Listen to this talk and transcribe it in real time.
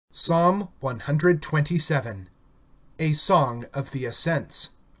Psalm 127. A Song of the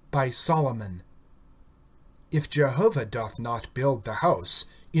Ascents, by Solomon. If Jehovah doth not build the house,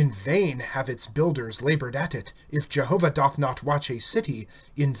 in vain have its builders labored at it. If Jehovah doth not watch a city,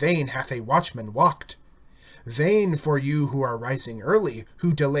 in vain hath a watchman walked. Vain for you who are rising early,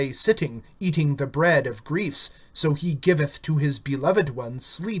 who delay sitting, eating the bread of griefs, so he giveth to his beloved ones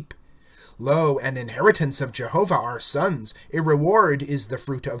sleep. Lo, an inheritance of Jehovah are sons, a reward is the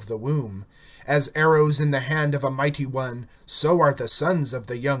fruit of the womb. As arrows in the hand of a mighty one, so are the sons of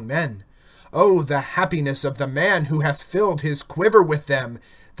the young men. O the happiness of the man who hath filled his quiver with them!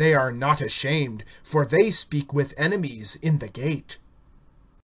 They are not ashamed, for they speak with enemies in the gate.